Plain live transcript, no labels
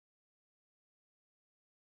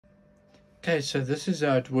Okay, so this is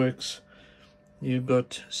how it works. You've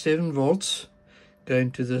got 7 volts going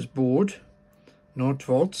to this board, 0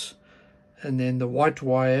 volts, and then the white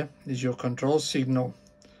wire is your control signal.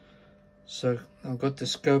 So I've got the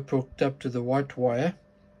scope hooked up to the white wire.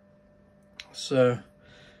 So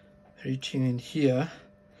reaching in here,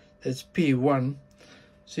 that's P1.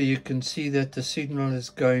 So you can see that the signal is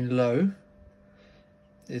going low.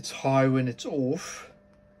 It's high when it's off.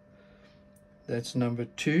 That's number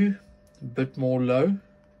 2, a bit more low.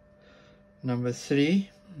 Number 3,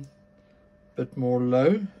 a bit more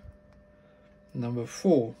low. Number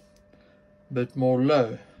 4, a bit more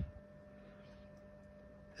low.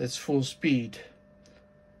 That's full speed.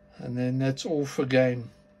 And then that's off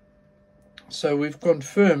again. So we've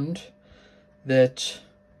confirmed that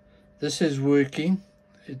this is working.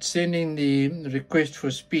 It's sending the request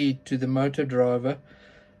for speed to the motor driver,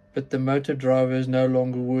 but the motor driver is no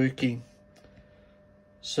longer working.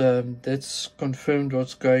 So that's confirmed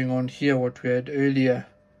what's going on here, what we had earlier.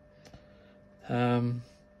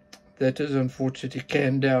 That is unfortunately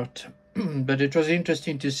canned out. But it was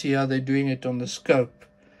interesting to see how they're doing it on the scope.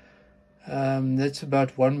 That's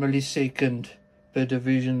about 1 millisecond per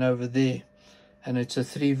division over there. And it's a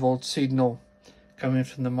 3 volt signal coming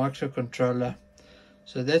from the microcontroller.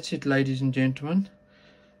 So that's it, ladies and gentlemen.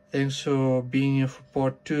 Thanks for being here for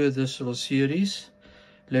part 2 of this little series.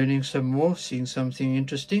 Learning some more, seeing something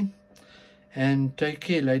interesting. And take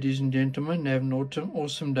care, ladies and gentlemen. Have an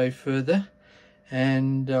awesome day further.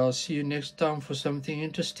 And I'll see you next time for something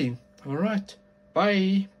interesting. Alright,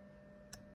 bye.